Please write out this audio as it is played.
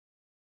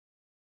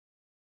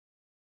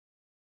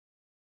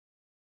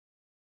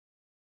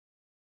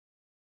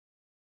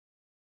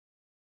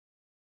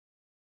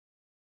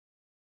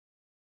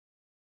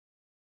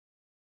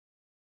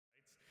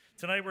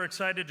Tonight we're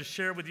excited to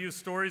share with you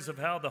stories of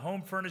how the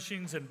home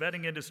furnishings and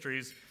bedding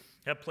industries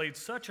have played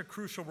such a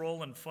crucial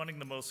role in funding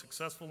the most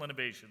successful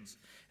innovations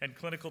and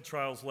clinical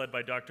trials led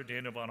by Dr.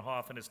 Daniel von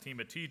Hoff and his team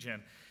at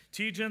TGen.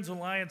 TGen's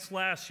alliance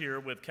last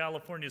year with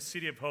California's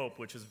City of Hope,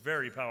 which is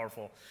very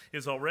powerful,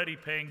 is already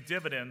paying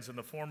dividends in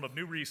the form of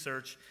new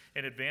research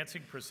and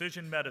advancing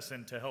precision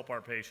medicine to help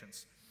our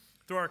patients.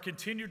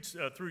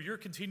 Through your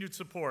continued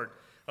support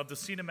of the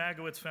Seena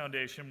Magowitz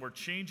Foundation, we're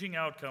changing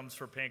outcomes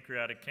for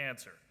pancreatic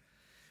cancer.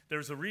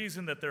 There's a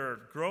reason that there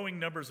are growing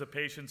numbers of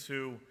patients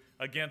who,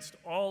 against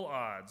all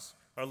odds,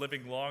 are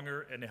living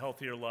longer and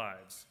healthier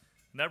lives.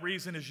 And that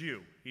reason is you,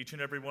 each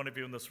and every one of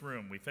you in this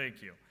room. We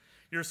thank you.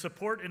 Your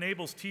support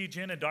enables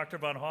TGen and Dr.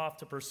 von Hoff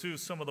to pursue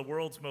some of the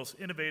world's most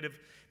innovative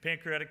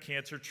pancreatic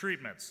cancer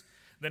treatments.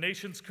 The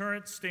nation's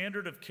current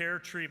standard of care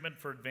treatment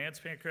for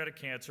advanced pancreatic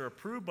cancer,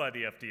 approved by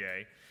the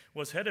FDA,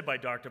 was headed by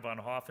Dr. von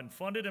Hoff and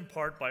funded in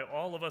part by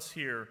all of us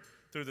here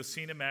through the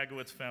Seena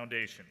Magowitz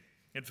Foundation.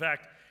 In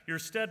fact, your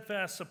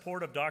steadfast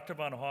support of Dr.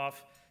 von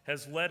Hoff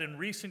has led in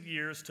recent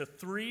years to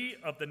 3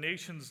 of the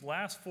nation's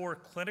last 4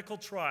 clinical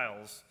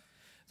trials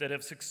that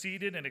have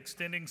succeeded in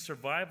extending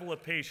survival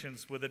of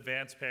patients with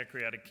advanced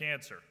pancreatic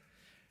cancer.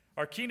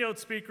 Our keynote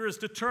speaker is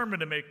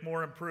determined to make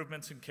more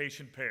improvements in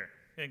patient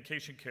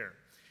care.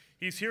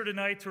 He's here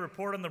tonight to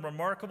report on the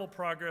remarkable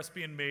progress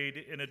being made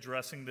in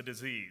addressing the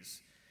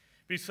disease.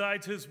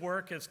 Besides his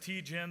work as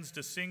TGen's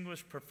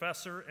distinguished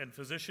professor and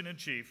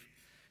physician-in-chief,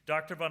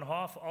 Dr. von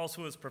Hoff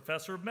also is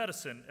professor of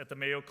medicine at the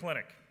Mayo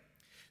Clinic,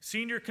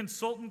 senior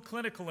consultant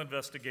clinical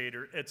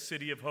investigator at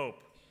City of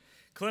Hope,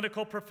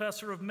 clinical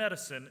professor of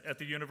medicine at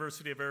the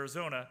University of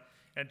Arizona,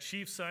 and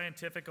chief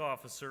scientific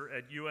officer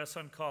at US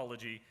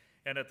Oncology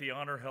and at the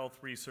Honor Health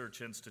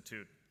Research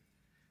Institute.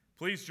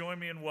 Please join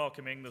me in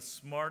welcoming the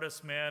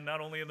smartest man, not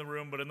only in the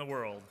room, but in the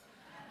world,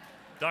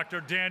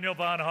 Dr. Daniel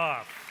von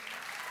Hoff.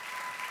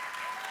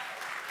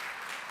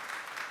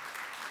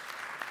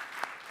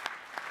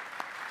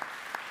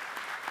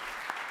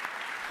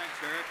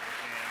 Derek.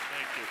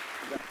 Thank you.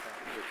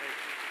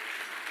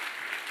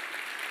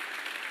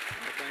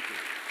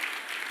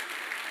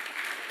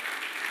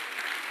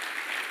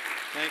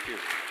 Thank you. Thank you.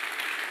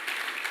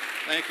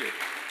 Thank you.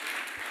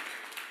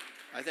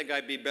 I think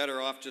I'd be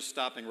better off just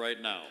stopping right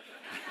now.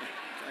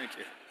 Thank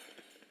you.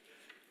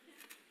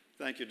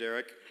 Thank you,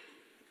 Derek.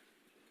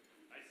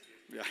 I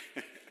see it.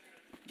 Yeah.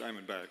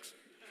 Diamondbacks.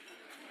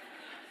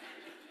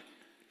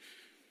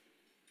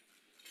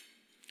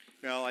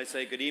 Well, I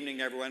say good evening,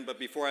 everyone, but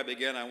before I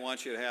begin, I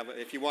want you to have,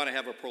 if you want to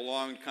have a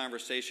prolonged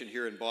conversation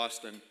here in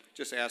Boston,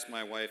 just ask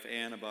my wife,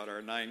 Ann, about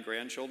our 9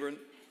 grandchildren.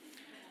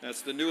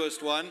 That's the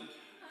newest one,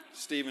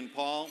 Stephen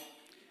Paul.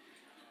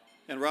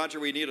 And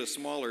Roger, we need a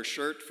smaller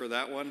shirt for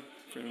that one,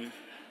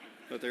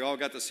 but they all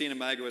got the Seena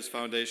Magowitz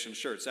Foundation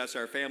shirts. That's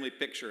our family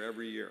picture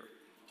every year.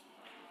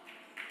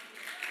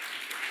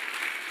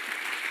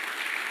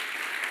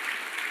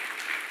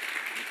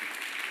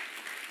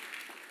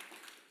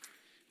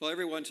 Well,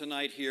 everyone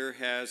tonight here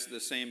has the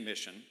same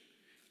mission,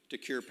 to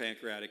cure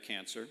pancreatic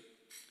cancer.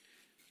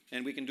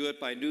 And we can do it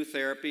by new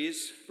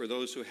therapies for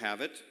those who have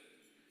it,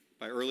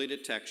 by early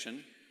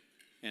detection,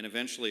 and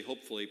eventually,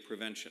 hopefully,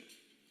 prevention.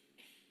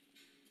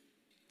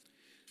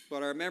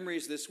 But our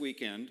memories this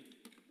weekend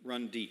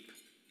run deep.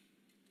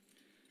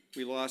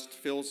 We lost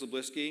Phil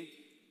Zabliskie,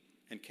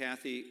 and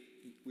Kathy,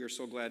 we are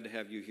so glad to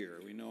have you here.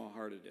 We know how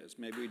hard it is.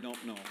 Maybe we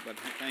don't know, but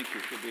thank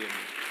you for being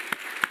here.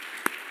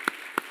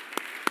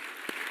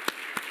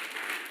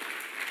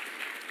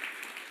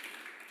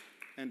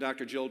 And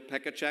Dr. Jill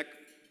Pekacek,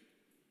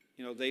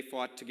 you know, they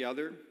fought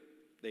together.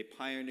 They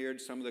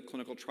pioneered some of the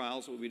clinical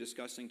trials we'll be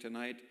discussing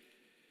tonight.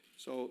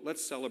 So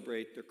let's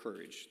celebrate their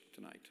courage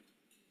tonight.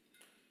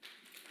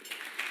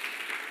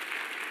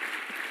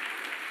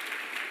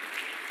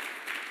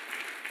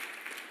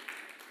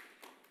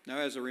 Now,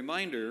 as a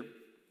reminder,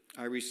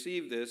 I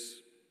received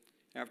this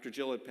after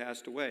Jill had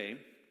passed away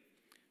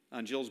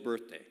on Jill's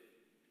birthday.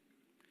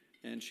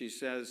 And she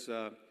says,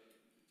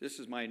 this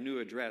is my new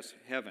address,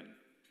 heaven.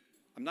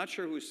 I'm not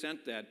sure who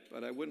sent that,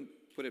 but I wouldn't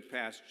put it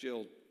past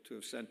Jill to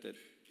have sent it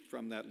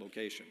from that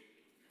location.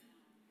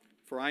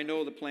 For I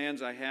know the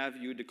plans I have,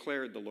 you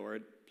declared the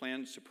Lord,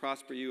 plans to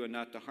prosper you and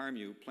not to harm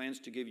you, plans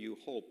to give you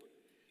hope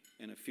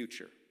and a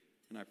future.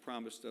 And I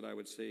promised that I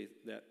would say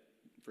that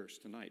verse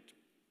tonight.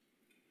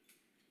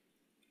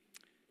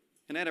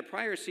 And at a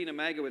prior Seena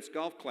Magowitz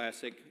Golf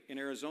Classic in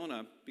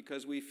Arizona,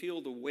 because we feel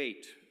the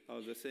weight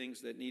of the things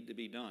that need to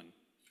be done,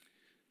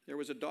 there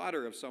was a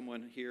daughter of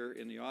someone here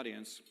in the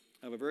audience,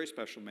 of a very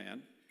special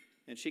man,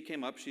 and she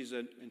came up. She's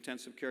an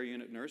intensive care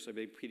unit nurse, a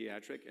big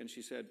pediatric, and she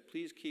said,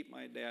 please keep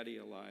my daddy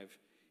alive.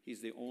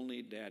 He's the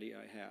only daddy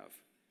I have.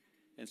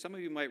 And some of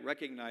you might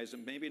recognize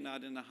him, maybe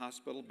not in the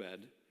hospital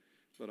bed,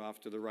 but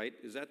off to the right.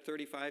 Is that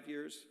 35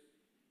 years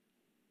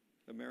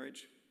of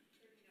marriage?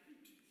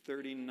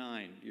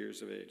 39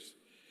 years of age.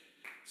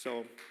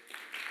 So,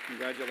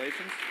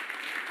 congratulations.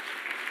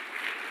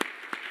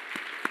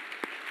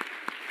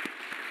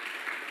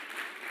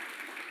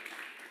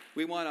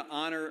 We want to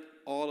honor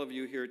all of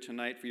you here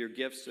tonight for your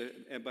gifts,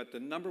 but the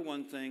number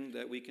one thing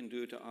that we can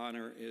do to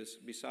honor is,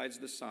 besides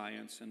the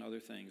science and other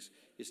things,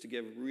 is to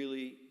give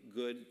really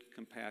good,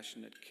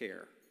 compassionate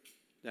care.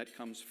 That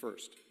comes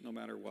first, no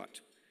matter what.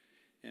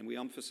 And we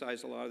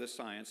emphasize a lot of the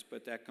science,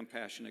 but that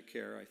compassionate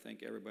care, I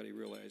think everybody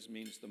realizes,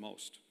 means the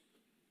most.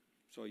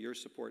 So your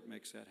support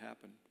makes that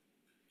happen.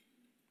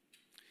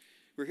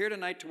 We're here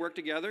tonight to work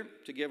together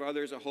to give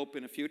others a hope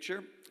in the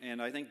future. And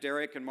I think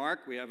Derek and Mark,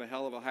 we have a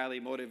hell of a highly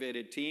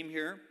motivated team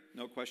here,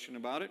 no question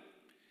about it.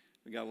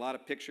 We got a lot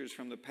of pictures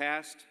from the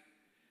past,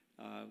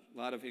 a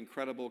lot of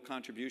incredible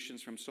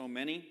contributions from so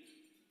many,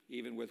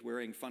 even with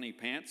wearing funny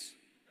pants.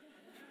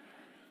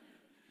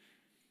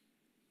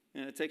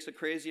 And it takes a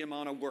crazy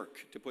amount of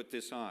work to put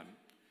this on.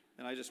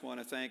 And I just want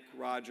to thank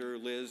Roger,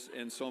 Liz,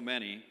 and so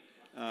many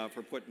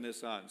for putting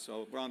this on.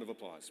 So round of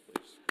applause,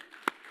 please.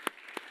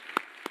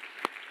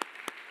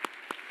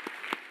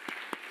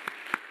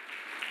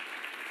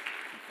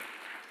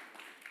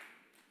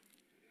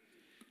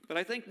 But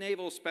I think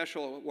Naval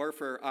Special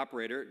Warfare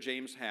Operator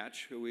James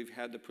Hatch, who we've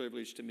had the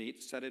privilege to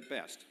meet, said it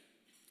best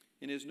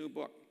in his new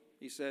book.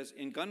 He says,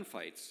 in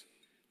gunfights,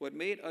 what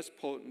made us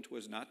potent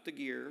was not the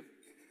gear,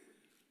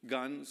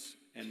 guns,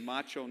 and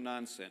macho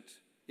nonsense.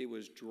 It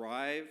was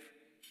drive,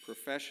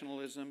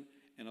 professionalism,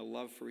 and a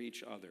love for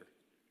each other.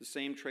 The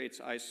same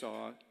traits I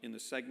saw in the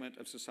segment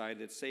of society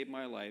that saved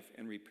my life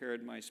and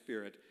repaired my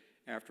spirit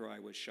after I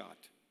was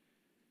shot.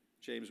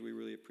 James, we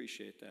really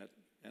appreciate that.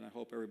 And I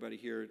hope everybody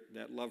here,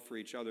 that love for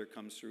each other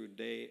comes through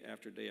day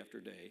after day after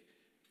day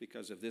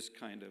because of this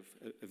kind of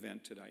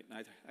event tonight.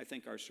 And I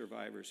think our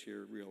survivors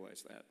here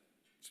realize that.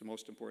 It's the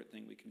most important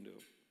thing we can do.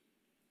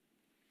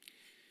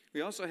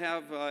 We also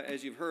have,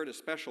 as you've heard, a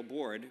special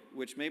board,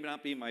 which may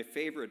not be my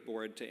favorite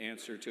board to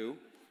answer to.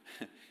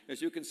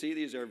 As you can see,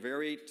 these are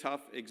very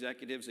tough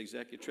executives,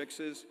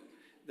 executrixes.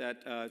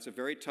 It's a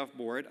very tough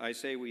board. I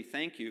say we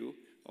thank you,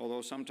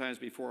 although sometimes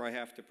before I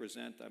have to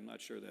present, I'm not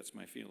sure that's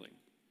my feeling.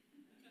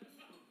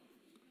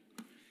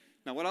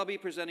 Now, what I'll be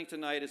presenting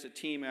tonight is a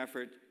team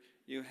effort.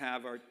 You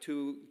have our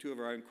two of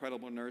our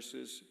incredible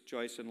nurses,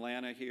 Joyce and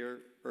Lana here,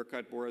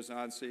 Urquhart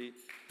Borazansi,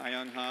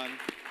 Hyung Han.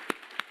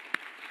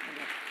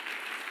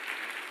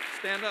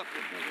 Stand up.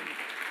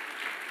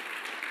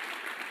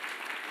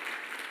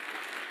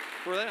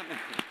 For them.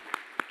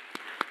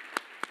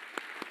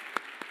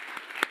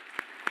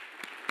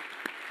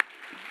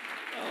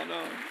 Oh,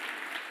 no.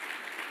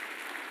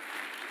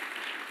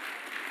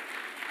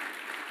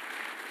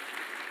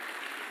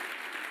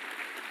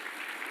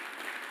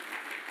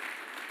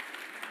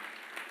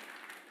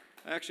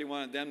 I actually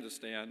wanted them to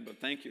stand, but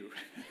thank you.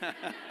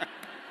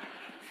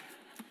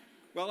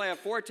 Well, I have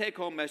 4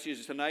 take-home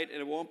messages tonight,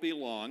 and it won't be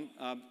long.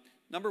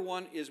 Number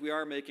one is we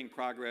are making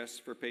progress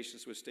for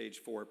patients with stage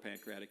 4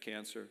 pancreatic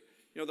cancer.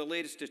 You know, the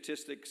latest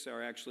statistics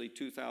are actually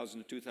 2000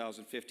 to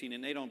 2015,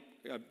 and they don't,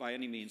 by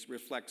any means,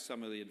 reflect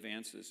some of the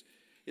advances.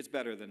 It's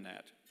better than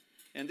that.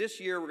 And this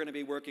year, we're going to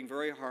be working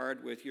very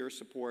hard with your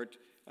support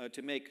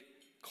to make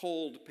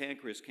cold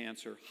pancreas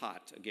cancer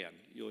hot again.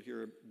 You'll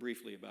hear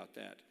briefly about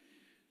that.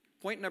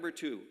 Point number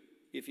 2,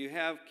 if you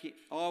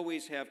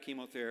always have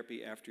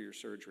chemotherapy after your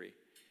surgery,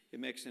 it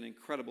makes an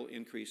incredible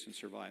increase in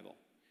survival.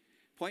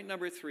 Point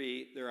number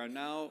 3, there are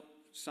now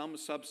some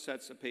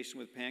subsets of patients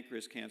with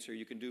pancreas cancer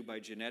you can do by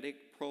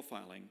genetic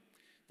profiling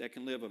that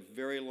can live a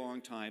very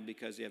long time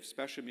because they have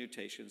special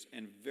mutations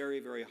and very,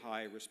 very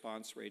high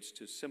response rates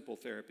to simple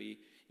therapy,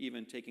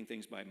 even taking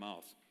things by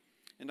mouth.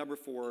 And number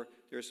 4,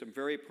 there are some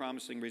very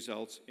promising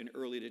results in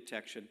early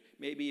detection,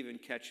 maybe even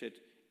catch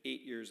it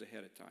 8 years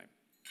ahead of time.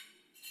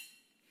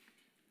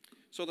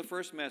 So the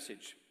first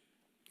message,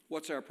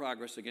 what's our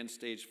progress against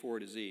stage 4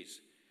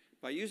 disease?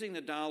 By using the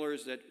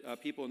dollars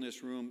that people in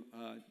this room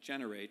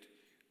generate,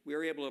 we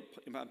are able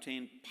to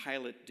obtain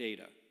pilot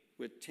data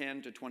with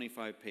 10 to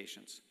 25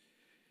 patients.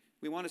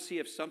 We want to see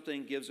if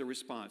something gives a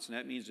response, and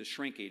that means a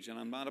shrinkage. And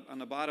on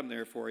the bottom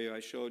there for you,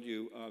 I showed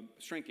you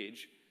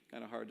shrinkage.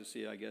 Kind of hard to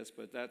see, I guess,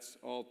 but that's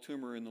all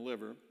tumor in the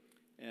liver.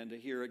 And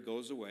here it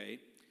goes away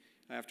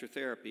after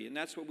therapy. And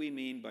that's what we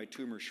mean by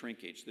tumor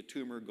shrinkage, the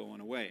tumor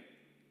going away.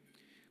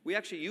 We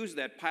actually use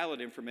that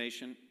pilot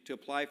information to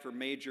apply for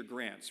major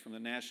grants from the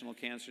National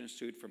Cancer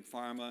Institute, from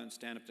Pharma, and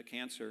Stand Up to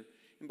Cancer.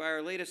 And by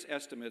our latest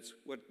estimates,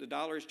 what the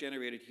dollars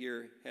generated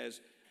here has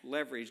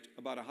leveraged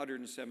about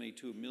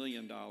 $172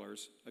 million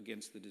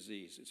against the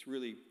disease. It's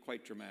really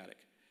quite dramatic.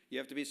 You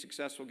have to be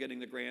successful getting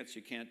the grants.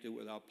 You can't do it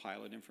without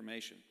pilot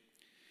information.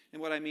 And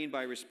what I mean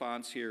by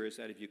response here is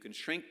that if you can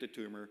shrink the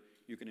tumor,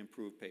 you can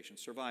improve patient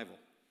survival.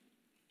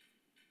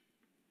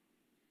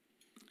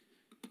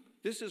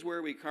 This is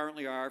where we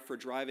currently are for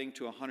driving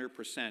to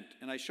 100%.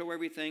 And I show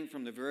everything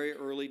from the very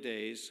early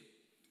days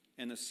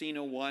and the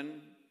Seena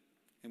 1,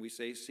 and we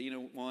say Seena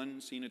 1,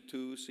 Seena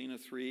 2, Seena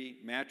 3,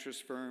 mattress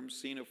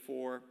firms, Seena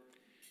 4,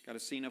 got a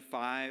Seena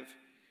 5.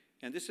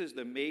 And this is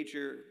the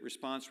major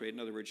response rate, in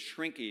other words,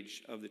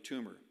 shrinkage of the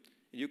tumor.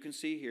 And you can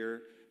see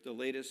here the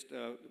latest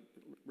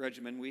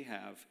regimen we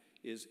have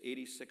is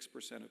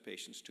 86% of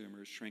patients'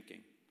 tumors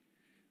shrinking.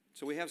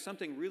 So we have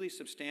something really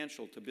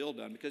substantial to build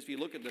on, because if you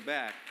look at the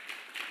back,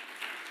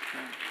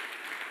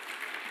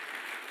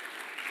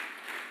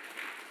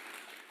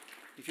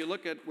 if you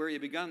look at where you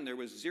begun, there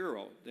was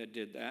 0 that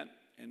did that,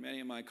 and many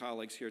of my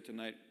colleagues here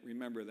tonight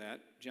remember that.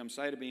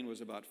 Gemcitabine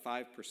was about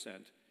 5%.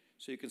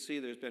 So you can see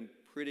there's been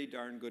pretty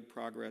darn good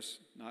progress,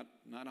 not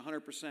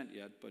 100%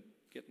 yet, but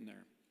getting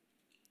there.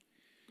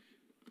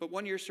 But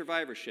 1-year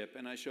survivorship,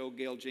 and I show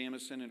Gail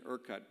Jamieson and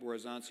Urquhart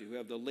Borazansi, who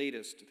have the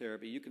latest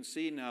therapy. You can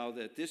see now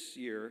that this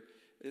year,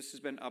 this has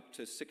been up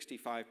to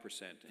 65%,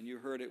 and you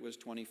heard it was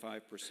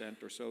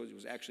 25% or so. It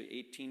was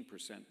actually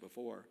 18%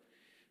 before.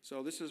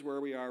 So this is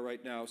where we are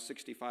right now,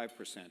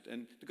 65%.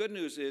 And the good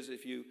news is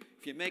if you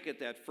make it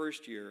that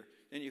first year,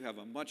 then you have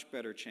a much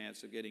better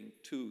chance of getting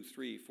 2,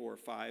 3, 4,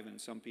 5,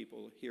 and some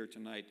people here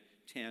tonight,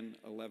 10,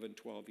 11,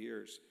 12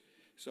 years.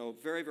 So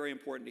very, very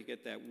important to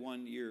get that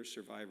 1-year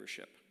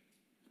survivorship.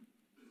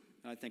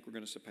 And I think we're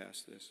going to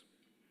surpass this.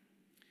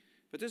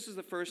 But this is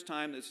the first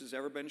time this has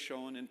ever been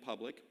shown in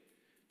public.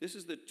 This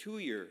is the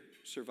 2-year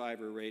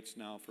survivor rates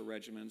now for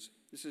regimens.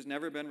 This has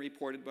never been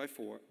reported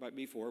before,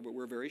 but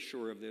we're very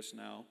sure of this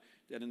now,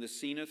 that in the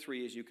Seena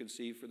 3, as you can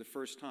see, for the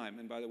first time,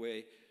 and by the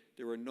way,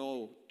 there were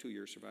no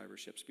 2-year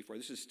survivorships before.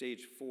 This is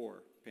stage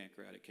 4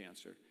 pancreatic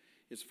cancer.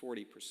 It's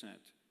 40%.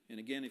 And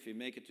again, if you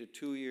make it to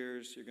 2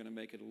 years, you're going to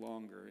make it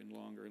longer and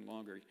longer and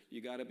longer.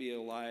 You got to be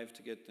alive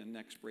to get the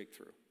next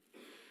breakthrough.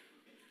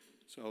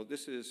 So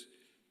this is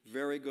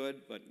very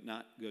good, but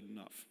not good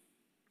enough.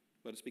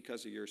 But it's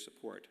because of your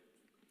support.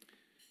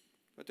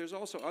 But there's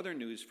also other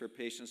news for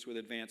patients with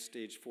advanced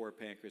stage 4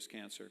 pancreas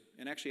cancer.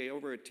 And actually,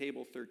 over at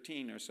table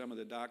 13 are some of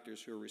the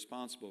doctors who are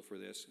responsible for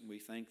this, and we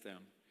thank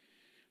them.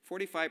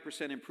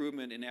 45%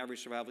 improvement in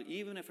average survival,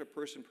 even if a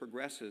person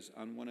progresses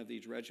on one of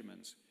these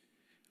regimens.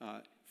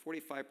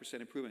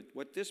 45% improvement.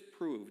 What this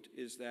proved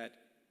is that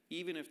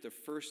even if the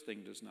first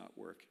thing does not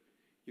work,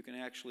 you can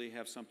actually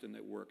have something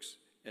that works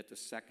at the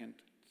 2nd,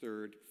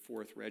 3rd,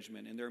 4th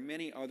regimen. And there are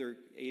many other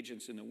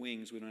agents in the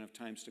wings we don't have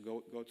time to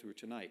go through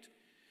tonight.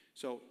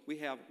 So we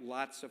have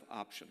lots of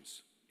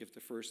options if the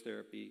first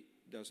therapy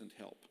doesn't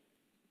help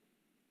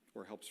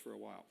or helps for a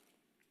while.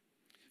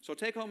 So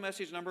take-home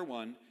message number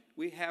 1,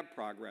 we have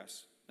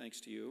progress, thanks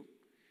to you,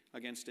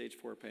 against stage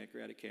 4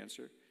 pancreatic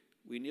cancer.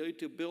 We need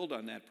to build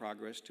on that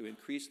progress to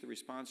increase the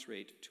response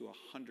rate to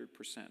 100%.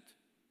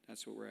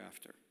 That's what we're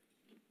after.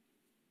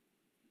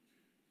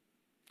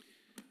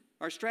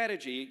 Our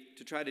strategy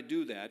to try to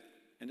do that,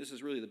 and this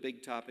is really the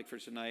big topic for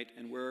tonight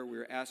and where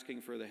we're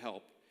asking for the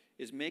help,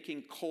 is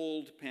making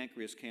cold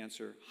pancreas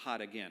cancer hot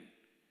again.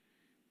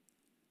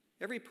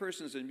 Every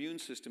person's immune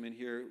system in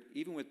here,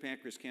 even with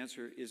pancreas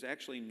cancer, is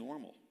actually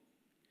normal.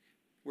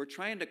 We're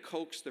trying to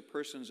coax the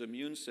person's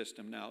immune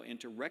system now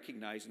into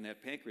recognizing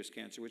that pancreas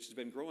cancer, which has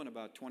been growing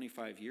about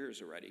 25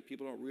 years already.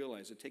 People don't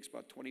realize it takes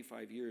about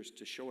 25 years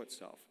to show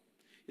itself.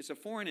 It's a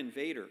foreign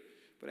invader,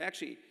 but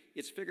actually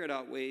it's figured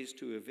out ways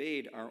to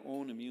evade our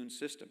own immune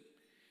system.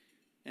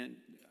 And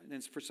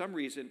for some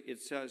reason,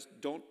 it says,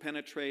 don't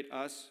penetrate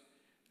us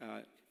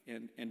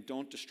and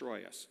don't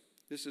destroy us.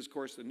 This is, of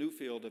course, the new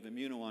field of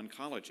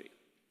immuno-oncology.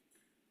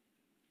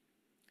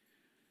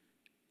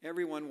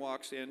 Everyone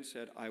walks in and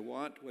said, I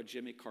want what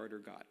Jimmy Carter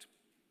got.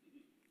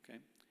 Okay?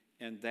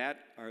 And that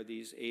are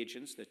these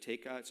agents that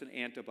take out, it's an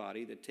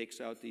antibody that takes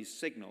out these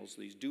signals,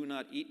 these do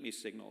not eat me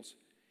signals.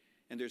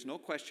 And there's no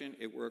question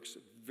it works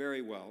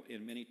very well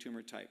in many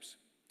tumor types.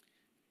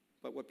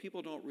 But what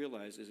people don't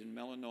realize is in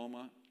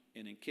melanoma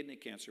and in kidney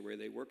cancer, where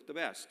they work the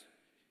best,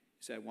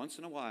 is that once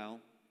in a while,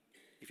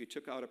 if you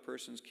took out a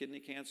person's kidney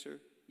cancer,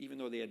 even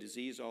though they had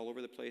disease all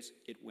over the place,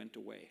 it went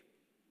away,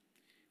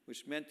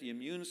 which meant the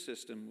immune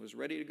system was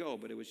ready to go,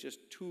 but it was just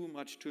too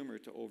much tumor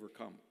to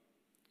overcome.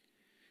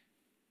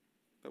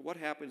 But what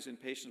happens in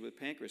patients with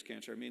pancreas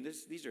cancer? I mean,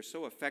 these are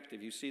so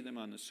effective. You see them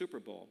on the Super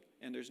Bowl,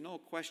 and there's no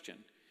question.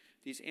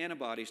 These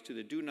antibodies to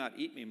the do not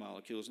eat me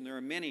molecules, and there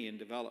are many in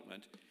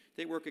development,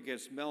 they work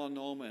against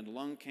melanoma and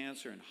lung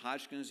cancer and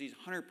Hodgkin's disease,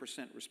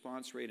 100%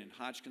 response rate in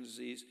Hodgkin's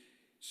disease,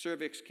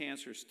 cervix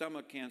cancer,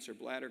 stomach cancer,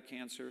 bladder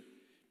cancer,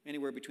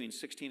 anywhere between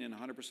 16 and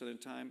 100% of the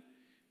time,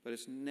 but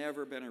it's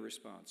never been a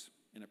response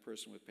in a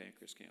person with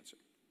pancreas cancer.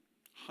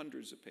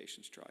 Hundreds of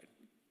patients tried.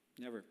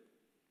 Never.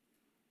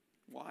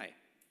 Why?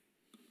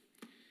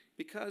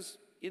 Because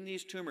in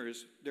these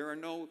tumors, there are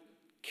no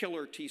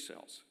killer T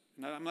cells.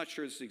 Now, I'm not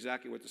sure this is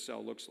exactly what the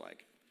cell looks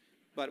like,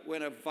 but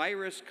when a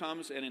virus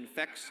comes and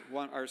infects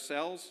our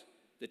cells,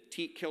 the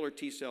killer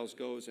T cells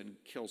goes and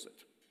kills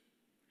it.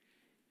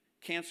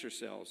 Cancer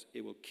cells,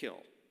 it will kill.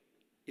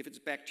 If it's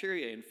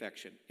bacteria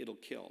infection, it'll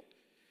kill.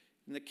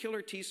 And the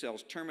killer T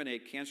cells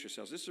terminate cancer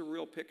cells. This is a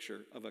real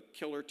picture of a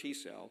killer T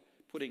cell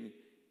putting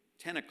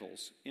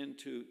tentacles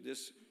into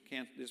this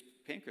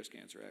pancreas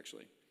cancer,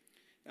 actually,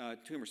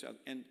 tumor cells.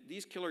 And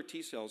these killer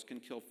T cells can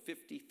kill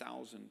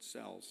 50,000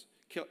 cells.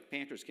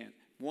 Pancreas cancer,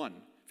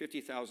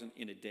 50,000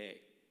 in a day.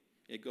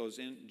 It goes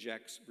in,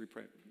 injects,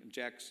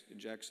 injects.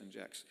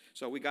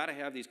 So we got to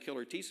have these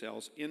killer T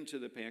cells into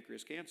the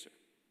pancreas cancer.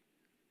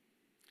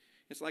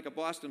 It's like a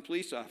Boston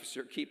police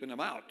officer keeping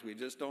them out. We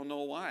just don't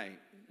know why.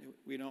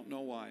 We don't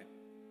know why.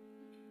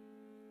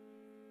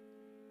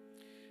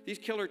 These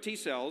killer T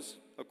cells,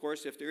 of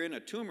course, if they're in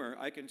a tumor,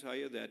 I can tell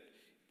you that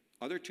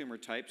other tumor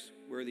types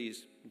where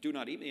these do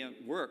not eat me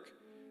work,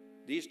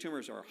 these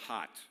tumors are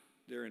hot.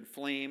 They're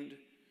inflamed.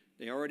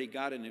 They already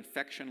got an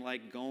infection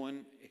like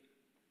going.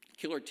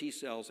 Killer T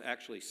cells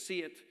actually see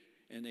it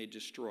and they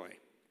destroy.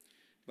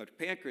 But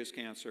pancreas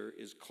cancer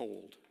is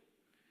cold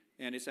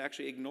and it's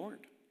actually ignored.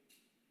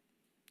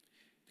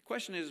 The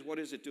question is, what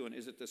is it doing?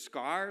 Is it the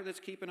scar that's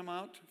keeping them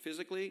out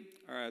physically?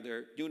 Are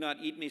there do not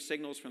eat me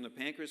signals from the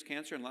pancreas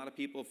cancer? And a lot of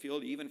people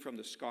feel even from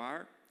the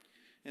scar.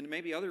 And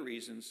maybe other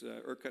reasons.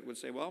 Urquhart would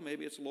say, well,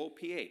 maybe it's low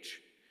pH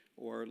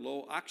or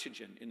low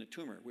oxygen in the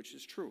tumor, which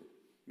is true.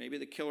 Maybe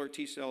the killer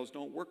T cells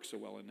don't work so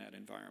well in that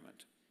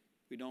environment.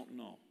 We don't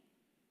know.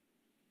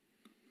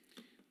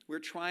 We're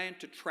trying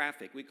to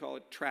traffic. We call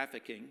it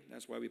trafficking.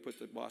 That's why we put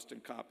the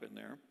Boston cop in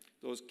there.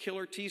 Those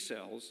killer T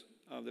cells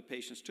of the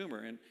patient's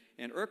tumor.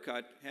 And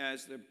Urquhart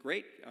has the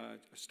great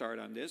start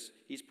on this.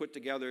 He's put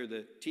together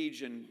the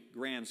Tejan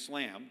Grand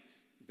Slam,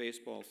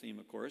 baseball theme,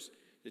 of course,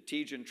 the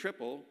Tejan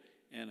Triple,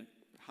 and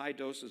high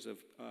doses of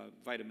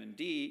vitamin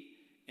D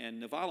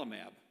and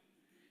nivolumab,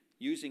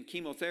 using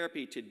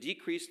chemotherapy to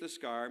decrease the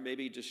scar,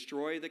 maybe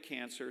destroy the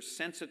cancer,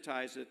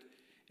 sensitize it,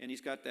 and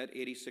he's got that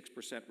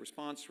 86%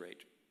 response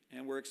rate.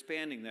 And we're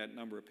expanding that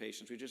number of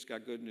patients. We just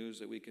got good news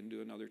that we can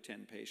do another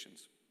 10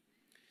 patients.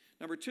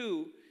 Number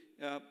two,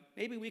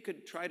 maybe we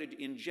could try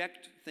to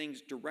inject things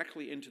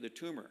directly into the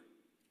tumor.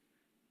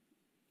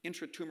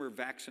 Intratumor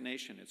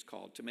vaccination, it's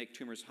called, to make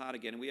tumors hot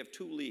again. And we have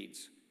two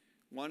leads.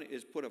 One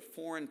is put a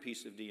foreign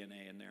piece of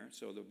DNA in there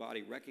so the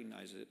body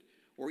recognizes it,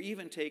 or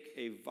even take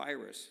a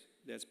virus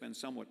that's been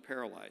somewhat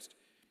paralyzed.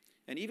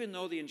 And even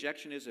though the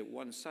injection is at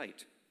one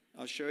site,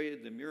 I'll show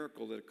you the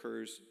miracle that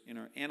occurs in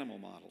our animal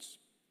models.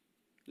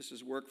 This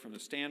is work from the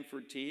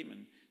Stanford team,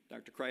 and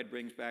Dr. Kreid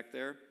brings back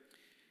there.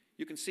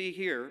 You can see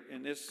here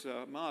in this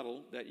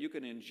model that you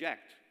can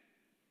inject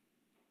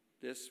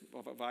this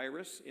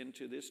virus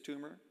into this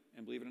tumor,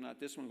 and believe it or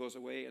not, this one goes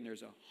away, and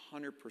there's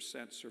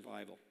 100%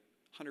 survival.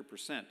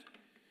 100%.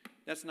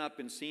 That's not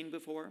been seen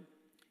before.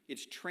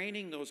 It's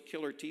training those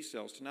killer T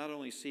cells to not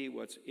only see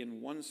what's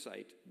in one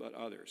site, but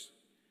others.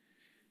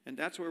 And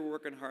that's what we're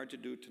working hard to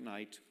do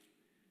tonight,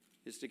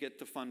 is to get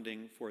the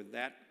funding for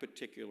that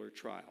particular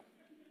trial.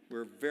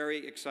 We're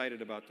very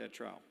excited about that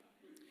trial.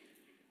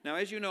 Now,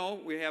 as you know,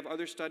 we have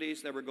other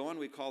studies that we're going.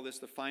 We call this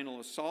the final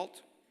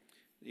assault.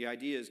 The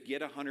idea is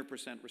get a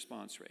 100%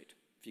 response rate.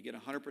 If you get a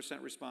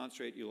 100% response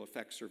rate, you'll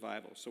affect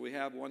survival. So we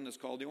have one that's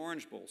called the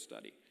Orange Bowl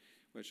study,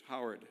 which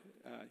Howard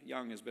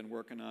Young has been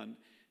working on.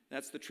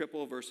 That's the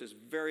triple versus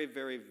very,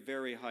 very,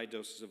 very high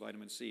doses of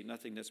vitamin C,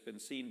 nothing that's been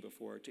seen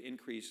before, to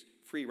increase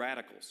free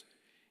radicals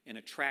and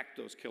attract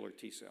those killer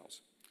T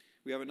cells.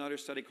 We have another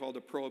study called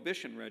the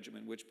Prohibition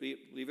Regimen, which,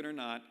 believe it or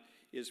not,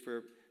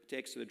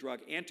 takes the drug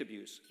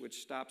antabuse,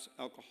 which stops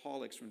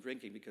alcoholics from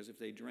drinking, because if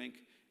they drink,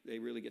 they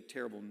really get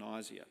terrible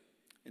nausea.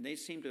 And they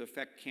seem to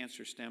affect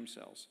cancer stem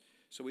cells.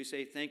 So we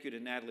say thank you to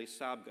Natalie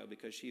Sabga,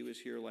 because she was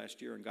here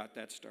last year and got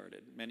that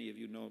started. Many of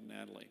you know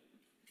Natalie.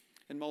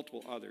 And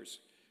multiple others.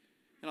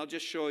 And I'll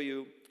just show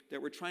you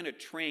that we're trying to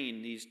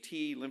train these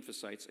T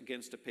lymphocytes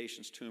against a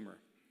patient's tumor.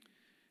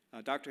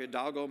 Dr.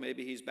 Hidalgo,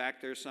 maybe he's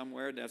back there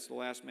somewhere. That's the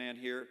last man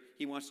here.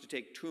 He wants to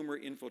take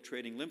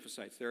tumor-infiltrating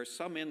lymphocytes. There are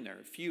some in there,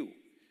 a few.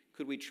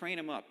 Could we train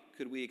them up?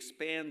 Could we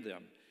expand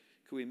them?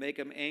 Could we make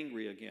them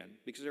angry again?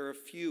 Because there are a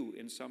few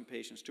in some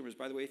patients' tumors.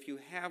 By the way, if you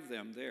have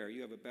them there,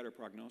 you have a better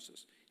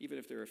prognosis, even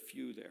if there are a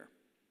few there.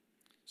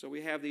 So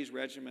we have these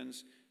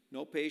regimens,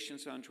 no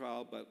patients on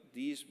trial, but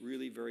these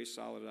really very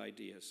solid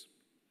ideas.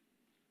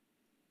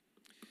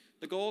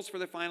 The goals for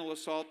the final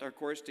assault are, of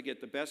course, to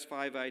get the best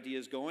 5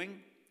 ideas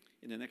going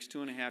in the next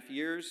 2.5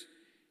 years,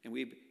 and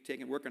we've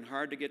working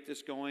hard to get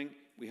this going.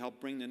 We help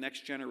bring the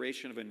next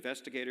generation of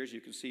investigators. You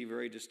can see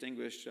very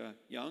distinguished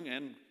young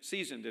and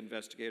seasoned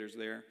investigators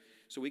there.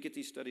 So we get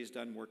these studies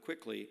done more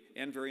quickly,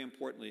 and very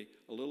importantly,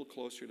 a little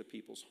closer to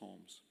people's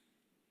homes.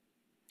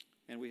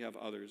 And we have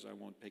others, I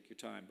won't take your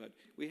time, but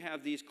we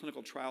have these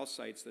clinical trial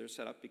sites that are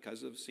set up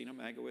because of Seena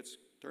Magowitz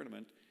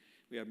tournament.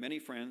 We have many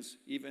friends,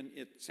 even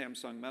at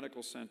Samsung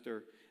Medical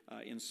Center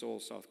in Seoul,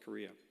 South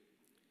Korea.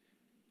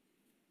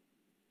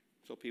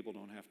 So people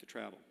don't have to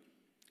travel.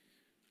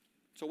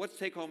 So what's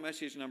take-home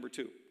message number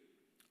 2?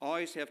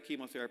 Always have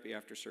chemotherapy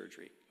after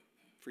surgery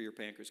for your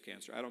pancreas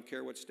cancer. I don't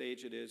care what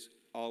stage it is,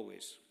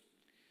 always.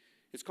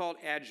 It's called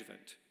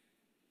adjuvant,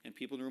 and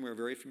people in the room are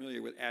very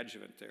familiar with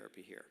adjuvant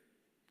therapy here.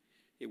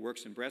 It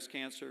works in breast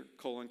cancer,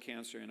 colon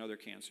cancer, and other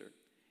cancer.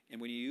 And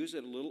when you use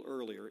it a little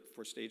earlier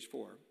for stage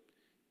 4,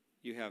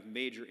 you have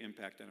major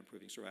impact on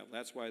improving survival.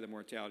 That's why the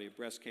mortality of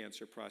breast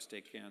cancer,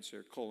 prostate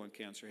cancer, colon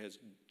cancer has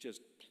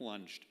just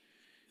plunged.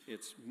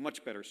 It's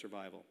much better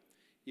survival.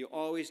 You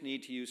always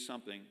need to use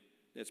something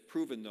that's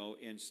proven, though,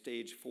 in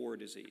stage 4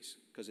 disease,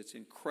 because it's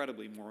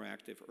incredibly more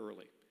active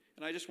early.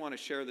 And I just want to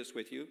share this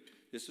with you.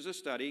 This is a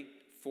study,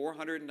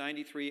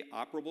 493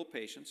 operable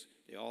patients.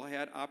 They all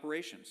had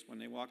operations when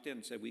they walked in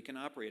and said, we can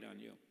operate on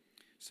you.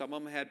 Some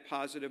of them had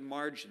positive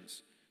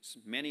margins.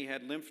 Many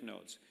had lymph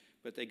nodes.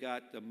 But they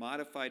got the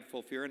modified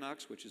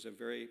FOLFIRINOX, which is a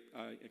very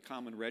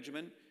common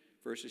regimen,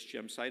 versus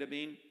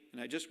gemcitabine.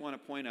 And I just want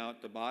to point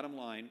out the bottom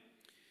line.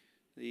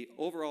 The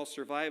overall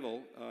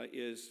survival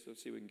is,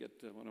 let's see if we can get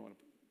what I want to,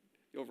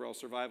 the overall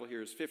survival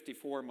here is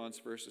 54 months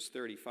versus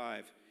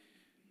 35. You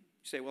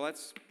say, well,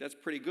 that's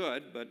pretty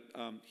good, but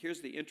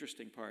here's the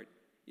interesting part.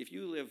 If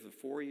you live the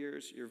 4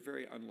 years, you're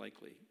very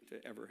unlikely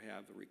to ever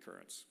have a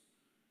recurrence.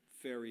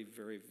 Very,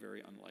 very,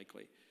 very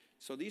unlikely.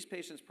 So these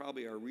patients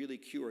probably are really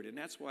cured, and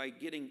that's why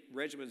getting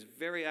regimens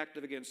very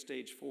active against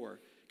stage 4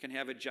 can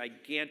have a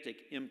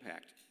gigantic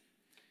impact.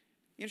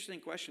 The interesting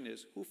question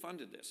is, who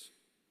funded this?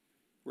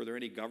 Were there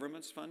any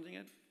governments funding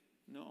it?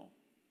 No.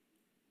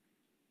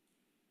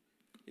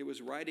 It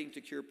was Writing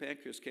to Cure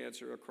Pancreas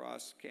Cancer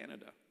across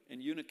Canada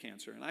and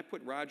Unicancer. And I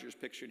put Roger's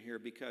picture in here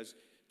because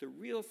the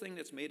real thing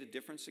that's made a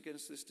difference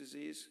against this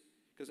disease,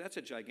 because that's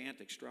a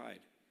gigantic stride,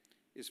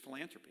 is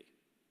philanthropy.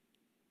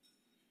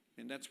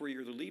 And that's where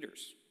you're the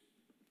leaders.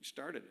 You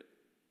started it.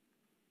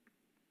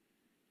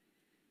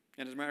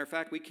 And as a matter of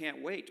fact, we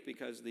can't wait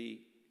because the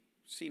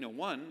Seena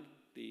 1,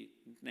 the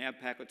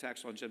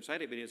nab-paclitaxel and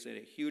gemcitabine, is in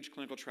a huge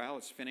clinical trial.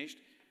 It's finished,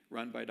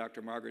 run by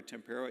Dr. Margaret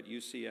Tempero at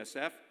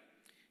UCSF.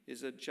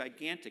 Is a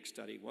gigantic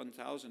study,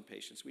 1,000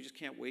 patients. We just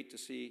can't wait to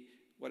see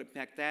what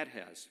impact that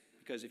has.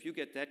 Because if you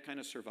get that kind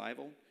of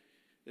survival,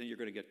 then you're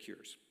going to get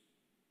cures.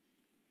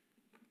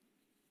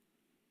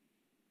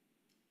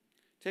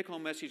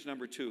 Take-home message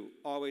number 2,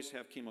 always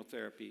have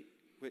chemotherapy.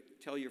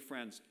 Tell your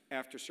friends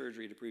after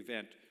surgery to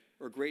prevent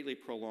or greatly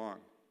prolong.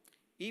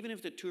 Even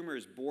if the tumor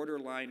is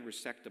borderline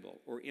resectable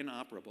or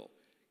inoperable,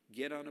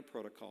 get on a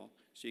protocol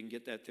so you can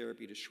get that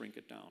therapy to shrink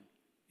it down.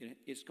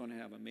 It's going to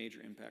have a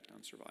major impact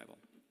on survival.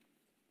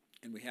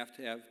 And we have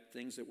to have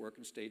things that work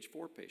in stage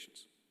 4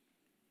 patients.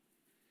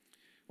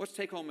 What's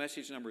take-home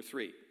message number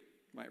 3? You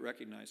might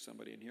recognize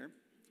somebody in here.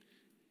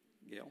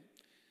 Gail.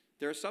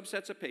 There are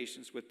subsets of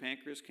patients with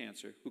pancreas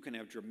cancer who can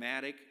have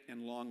dramatic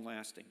and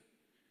long-lasting.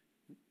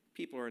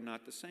 People are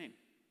not the same.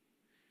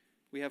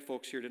 We have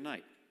folks here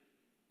tonight,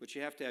 but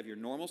you have to have your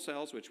normal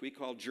cells, which we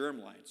call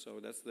germline.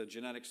 So that's the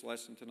genetics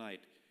lesson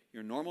tonight.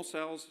 Your normal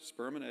cells,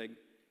 sperm and egg,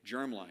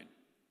 germline.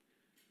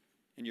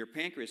 And your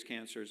pancreas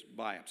cancer is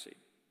biopsy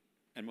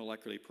and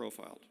molecularly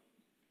profiled.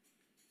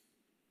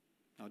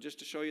 Now, just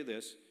to show you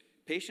this,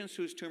 patients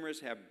whose tumors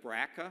have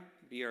BRCA,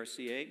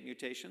 BRCA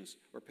mutations,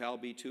 or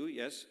PALB2,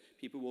 yes,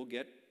 people will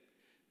get,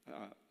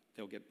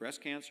 they'll get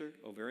breast cancer,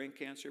 ovarian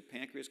cancer,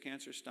 pancreas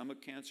cancer,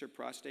 stomach cancer,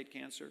 prostate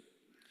cancer.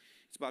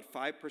 It's about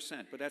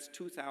 5%, but that's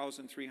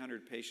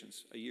 2,300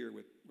 patients a year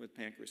with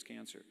pancreas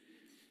cancer.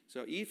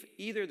 So if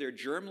either they're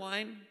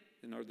germline,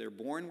 they're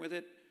born with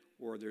it,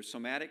 or they're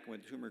somatic,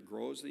 when the tumor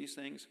grows these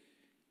things,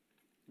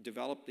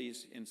 develop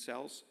these in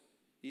cells,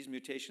 these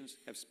mutations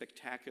have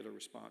spectacular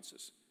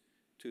responses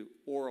to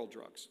oral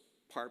drugs,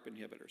 PARP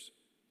inhibitors,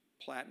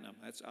 platinum,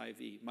 that's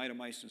IV,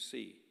 mitomycin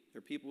C. There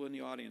are people in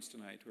the audience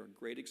tonight who are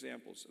great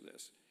examples of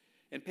this.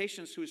 And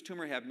patients whose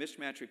tumor have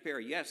mismatch repair,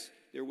 yes,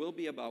 there will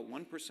be about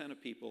 1%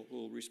 of people who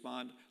will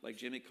respond like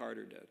Jimmy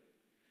Carter did.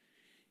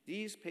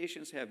 These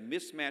patients have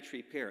mismatch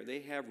repair.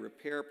 They have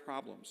repair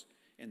problems,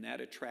 and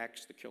that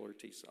attracts the killer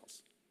T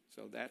cells.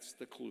 So that's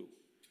the clue.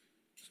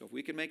 So if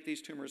we can make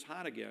these tumors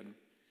hot again,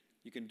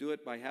 you can do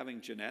it by having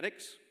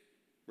genetics,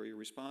 where you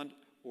respond,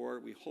 or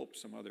we hope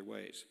some other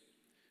ways.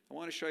 I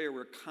want to show you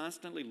we're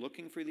constantly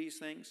looking for these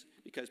things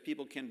because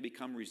people can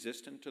become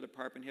resistant to the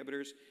PARP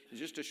inhibitors. And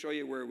just to show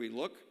you where we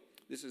look,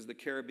 this is the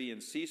Caribbean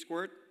sea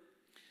squirt.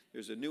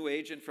 There's a new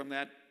agent from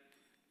that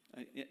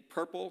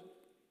purple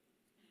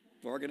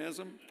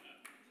organism.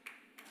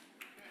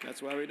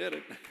 That's why we did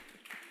it.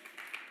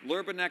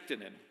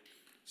 Lurbinectedin.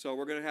 So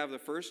we're going to have the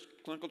first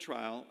clinical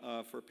trial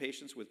for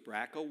patients with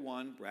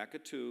BRCA1,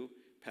 BRCA2,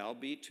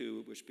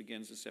 PALB2, which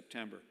begins in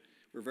September.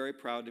 We're very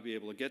proud to be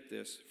able to get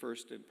this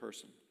first in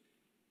person.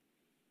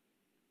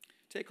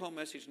 Take-home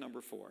message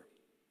number 4.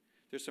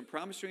 There's some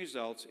promising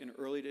results in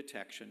early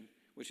detection,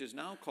 which is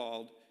now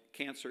called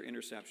cancer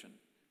interception.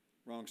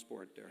 Wrong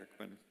sport, Derek.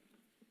 But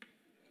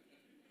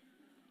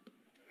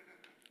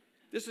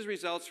this is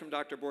results from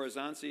Dr.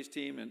 Borazanski's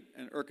team, and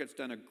Urquhart's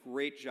done a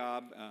great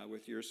job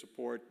with your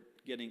support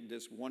getting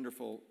this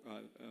wonderful,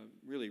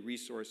 really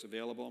resource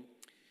available.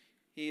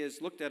 He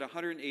has looked at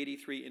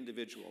 183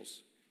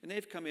 individuals, and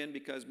they've come in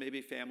because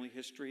maybe family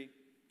history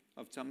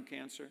of some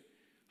cancer.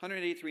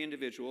 183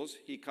 individuals,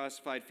 he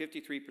classified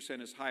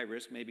 53% as high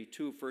risk, maybe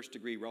 2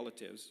 first-degree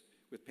relatives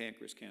with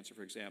pancreas cancer,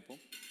 for example.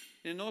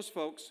 And in those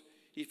folks,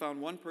 he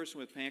found 1 person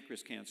with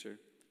pancreas cancer,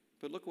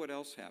 but look what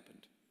else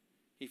happened.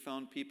 He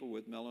found people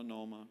with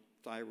melanoma,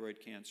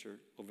 thyroid cancer,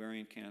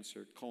 ovarian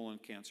cancer, colon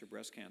cancer,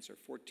 breast cancer,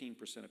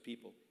 14% of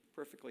people,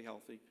 perfectly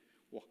healthy,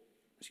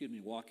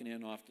 walking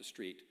in off the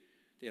street.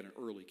 They had an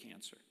early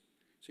cancer.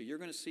 So you're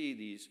going to see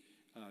these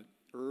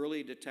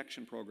early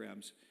detection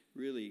programs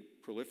really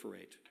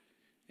proliferate.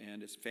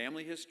 And it's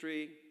family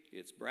history,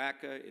 it's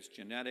BRCA, it's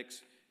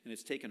genetics, and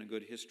it's taken a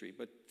good history.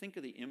 But think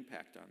of the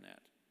impact on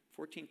that.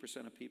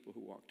 14% of people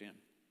who walked in.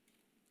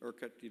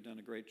 Urquhart, you've done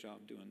a great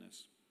job doing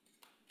this.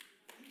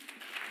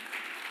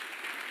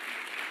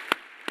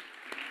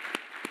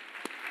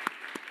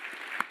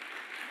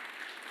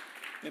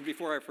 And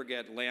before I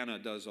forget, Lana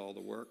does all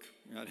the work.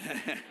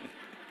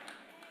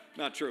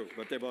 Not true,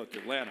 but they both do.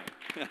 Lana.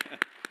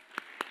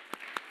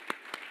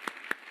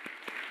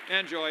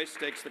 And Joyce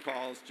takes the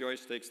calls.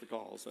 Joyce takes the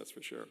calls, that's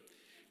for sure.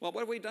 Well,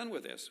 what have we done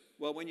with this?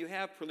 Well, when you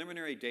have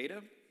preliminary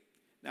data,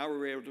 now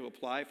we're able to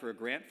apply for a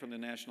grant from the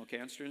National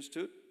Cancer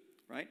Institute,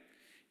 right?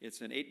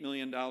 It's an $8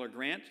 million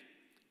grant,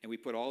 and we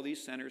put all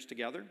these centers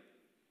together.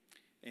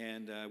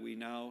 And we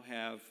now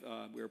have,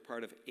 we're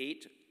part of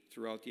 8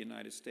 throughout the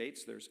United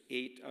States. There's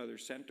 8 other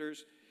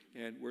centers,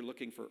 and we're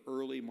looking for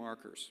early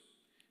markers.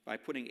 By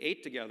putting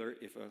 8 together,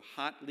 if a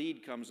hot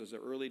lead comes as an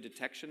early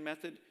detection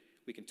method,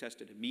 we can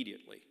test it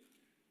immediately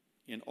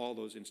in all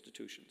those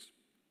institutions.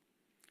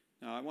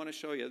 Now, I want to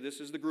show you, this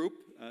is the group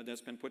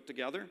that's been put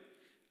together.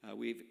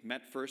 We've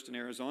met first in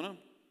Arizona.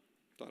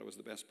 Thought it was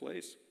the best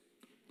place.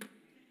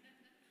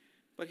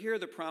 But here are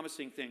the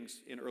promising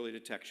things in early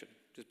detection.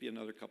 Just be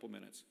another couple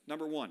minutes.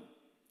 Number 1,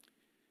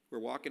 we're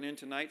walking in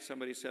tonight.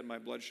 Somebody said my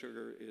blood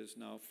sugar is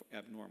now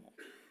abnormal.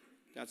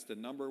 That's the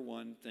number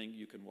 1 thing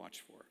you can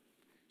watch for.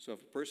 So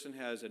if a person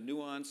has a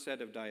new onset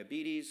of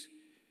diabetes,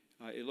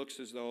 it looks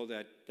as though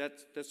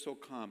that's so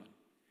common.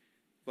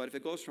 But if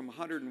it goes from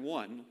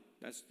 101,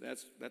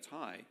 that's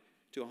high,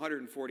 to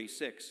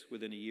 146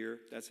 within a year,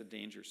 that's a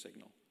danger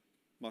signal.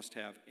 Must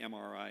have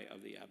MRI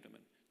of the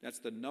abdomen. That's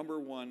the number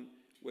 1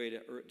 way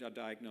to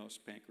diagnose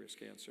pancreas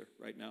cancer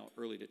right now,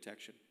 early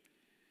detection.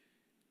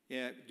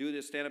 Yeah, due to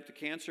the Stand Up to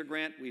Cancer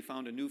grant, we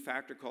found a new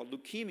factor called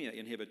leukemia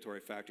inhibitory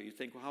factor. You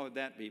think, well, how would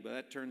that be? But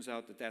that turns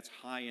out that that's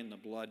high in the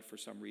blood for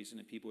some reason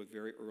in people with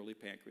very early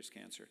pancreas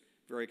cancer.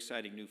 Very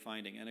exciting new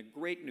finding. And a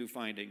great new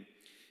finding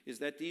is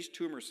that these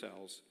tumor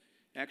cells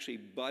actually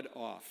bud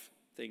off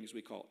things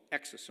we call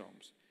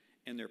exosomes,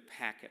 and they're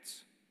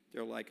packets.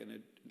 They're like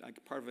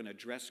part of an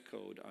address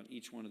code on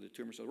each one of the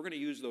tumor cells. We're going to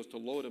use those to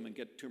load them and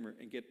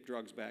get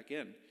drugs back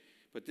in.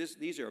 But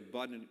these are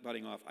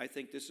budding off. I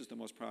think this is the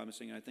most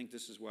promising, and I think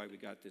this is why we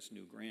got this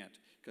new grant,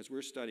 because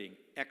we're studying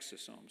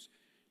exosomes.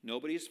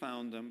 Nobody's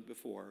found them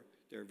before.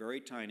 They're very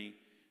tiny.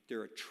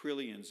 There are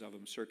trillions of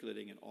them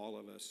circulating in all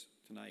of us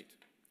tonight.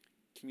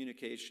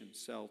 Communication,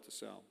 cell to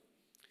cell.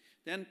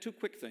 Then 2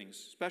 quick things,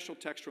 special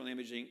textural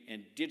imaging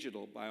and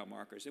digital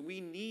biomarkers. And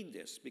we need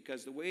this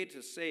because the way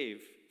to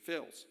save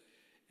Phil's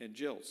and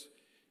Jill's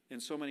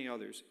and so many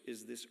others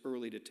is this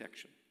early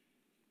detection.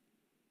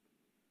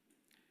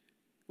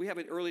 We have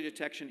an early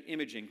detection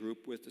imaging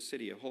group with the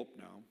City of Hope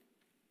now.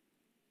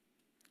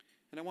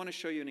 And I want to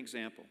show you an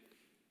example.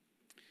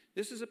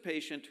 This is a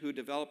patient who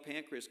developed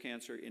pancreas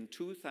cancer in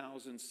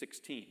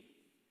 2016,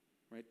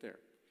 right there.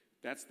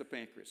 That's the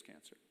pancreas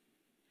cancer.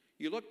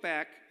 You look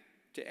back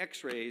to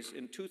x-rays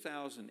in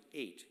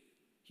 2008.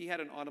 He had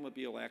an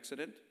automobile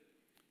accident,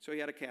 so he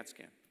had a CAT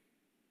scan.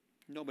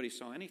 Nobody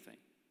saw anything.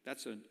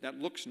 That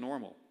looks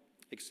normal,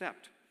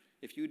 except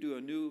if you do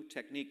a new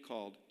technique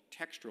called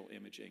textural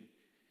imaging,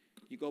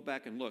 you go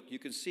back and look, you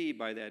can see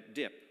by that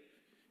dip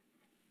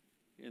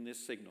in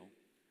this signal,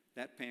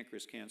 that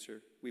pancreas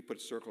cancer, we put a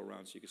circle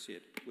around so you can see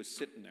it, was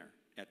sitting there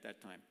at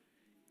that time,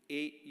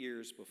 8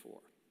 years before.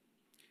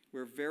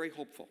 We're very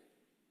hopeful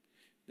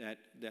that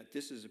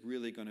this is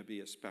really going to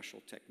be a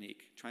special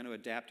technique. Trying to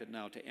adapt it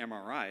now to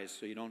MRIs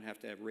so you don't have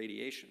to have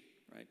radiation,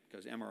 right?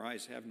 Because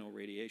MRIs have no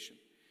radiation.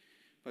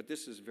 But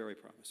this is very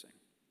promising.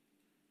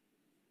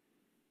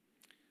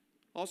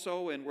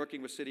 Also, in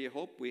working with City of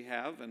Hope, we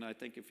have, and I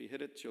think if you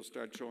hit it, she'll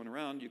start showing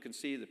around, you can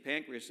see the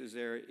pancreas is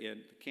there,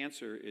 and the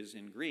cancer is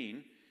in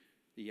green.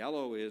 The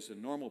yellow is a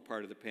normal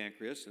part of the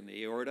pancreas, and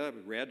the aorta,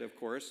 red, of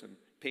course, and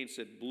paints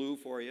it blue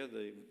for you.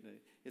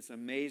 It's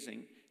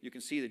amazing. You can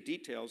see the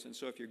details, and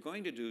so if you're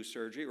going to do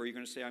surgery, or you're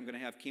going to say, I'm going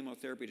to have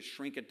chemotherapy to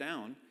shrink it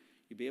down,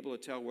 you'll be able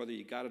to tell whether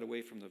you got it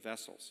away from the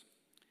vessels.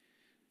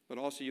 But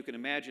also you can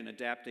imagine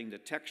adapting the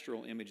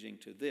textural imaging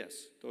to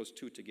this, those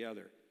 2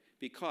 together,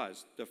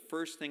 because the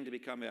first thing to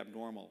become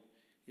abnormal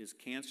is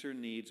cancer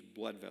needs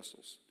blood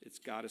vessels. It's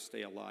got to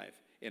stay alive.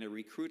 And it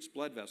recruits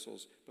blood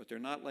vessels, but they're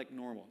not like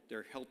normal.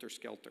 They're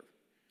helter-skelter.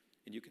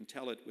 And you can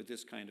tell it with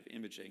this kind of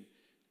imaging.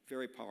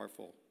 Very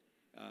powerful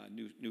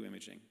new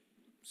imaging,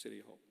 City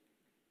of Hope.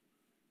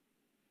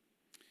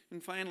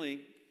 And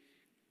finally,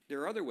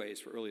 there are other ways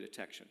for early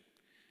detection.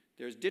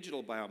 There's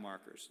digital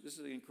biomarkers. This is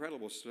an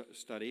incredible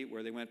study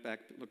where they went back,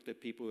 looked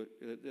at people,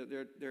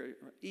 their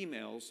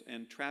emails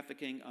and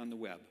trafficking on the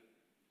web,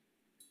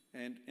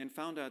 and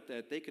found out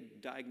that they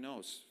could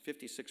diagnose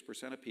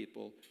 56% of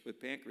people with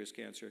pancreas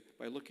cancer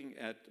by looking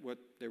at what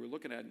they were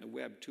looking at in the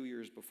web 2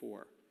 years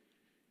before.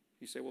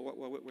 You say, well, what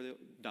were they?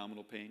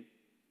 Abdominal pain,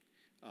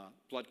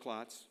 blood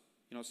clots,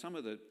 some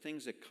of the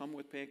things that come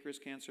with pancreas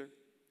cancer.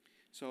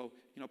 So,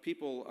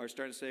 people are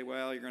starting to say,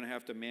 well, you're going to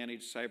have to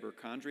manage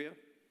cyberchondria,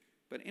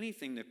 but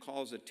anything that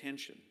calls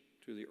attention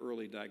to the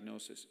early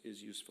diagnosis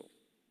is useful.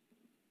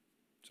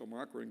 So,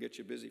 Mark, we're going to get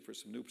you busy for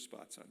some noob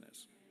spots on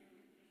this.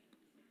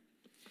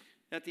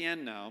 at the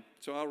end now,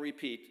 so I'll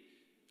repeat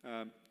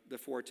the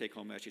 4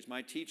 take-home messages.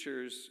 My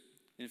teachers,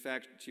 in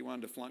fact, she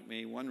wanted to flunk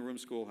me, one-room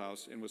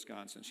schoolhouse in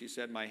Wisconsin. She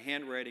said my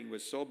handwriting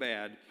was so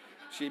bad,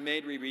 she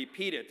made me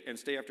repeat it and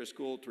stay after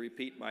school to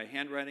repeat my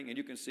handwriting, and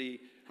you can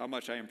see how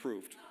much I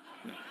improved.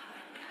 No,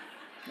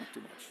 not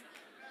too much.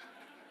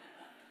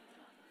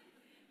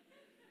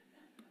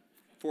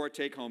 4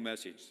 take-home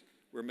messages.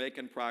 We're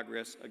making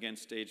progress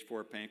against stage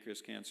 4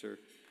 pancreas cancer.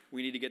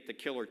 We need to get the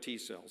killer T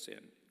cells in.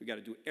 We've got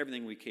to do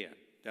everything we can.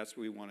 That's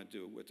what we want to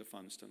do with the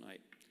funds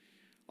tonight.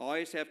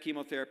 Always have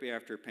chemotherapy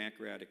after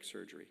pancreatic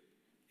surgery.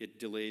 It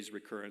delays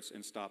recurrence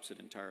and stops it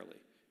entirely.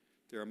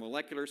 There are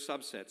molecular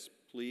subsets.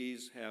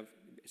 Please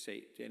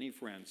say to any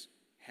friends,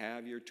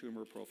 have your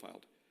tumor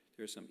profiled.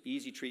 There are some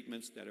easy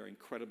treatments that are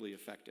incredibly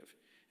effective.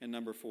 And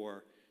number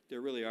 4,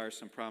 there really are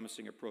some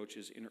promising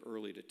approaches in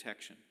early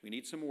detection. We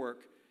need some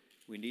work.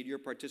 We need your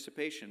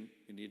participation.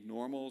 We need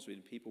normals. We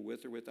need people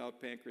with or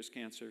without pancreas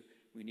cancer.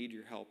 We need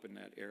your help in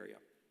that area.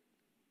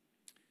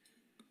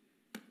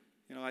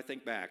 You know, I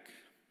think back.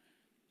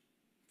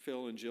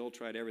 Phil and Jill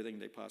tried everything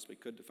they possibly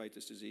could to fight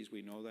this disease.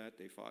 We know that.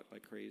 They fought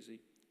like crazy.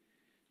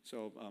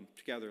 So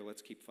together,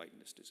 let's keep fighting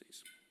this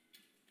disease.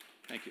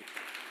 Thank you.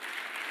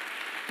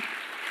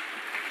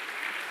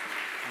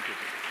 Thank you.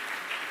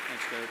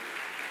 Thanks, Dave.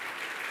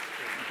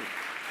 Thank you.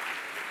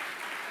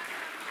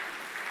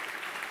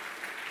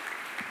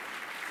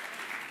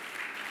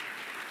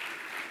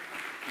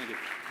 Thank you.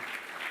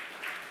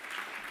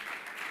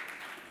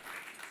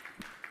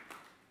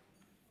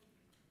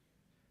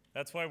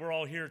 That's why we're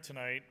all here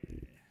tonight,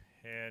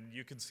 and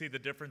you can see the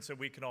difference that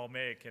we can all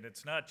make. And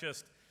it's not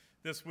just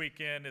this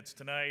weekend, it's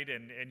tonight,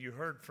 and you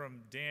heard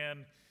from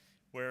Dan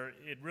where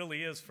it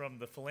really is from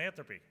the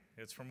philanthropy.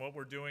 It's from what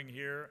we're doing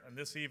here on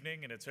this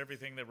evening, and it's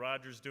everything that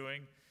Roger's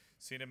doing,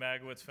 Seena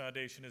Magowitz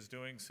Foundation is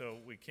doing, so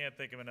we can't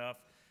thank him enough.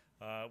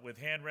 With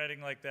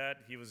handwriting like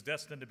that, he was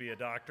destined to be a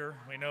doctor.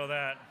 We know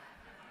that.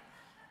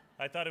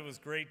 I thought it was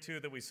great, too,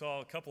 that we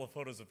saw a couple of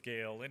photos of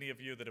Gail. Any of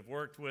you that have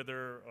worked with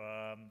her,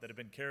 that have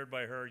been cared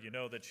by her, you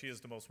know that she is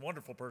the most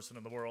wonderful person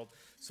in the world.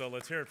 So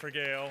let's hear it for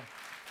Gail.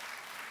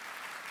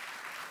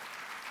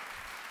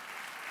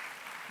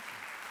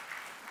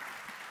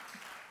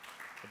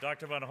 But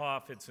Dr. Von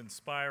Hoff, it's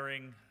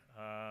inspiring.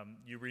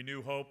 You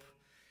renew hope,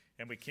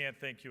 and we can't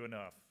thank you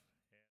enough.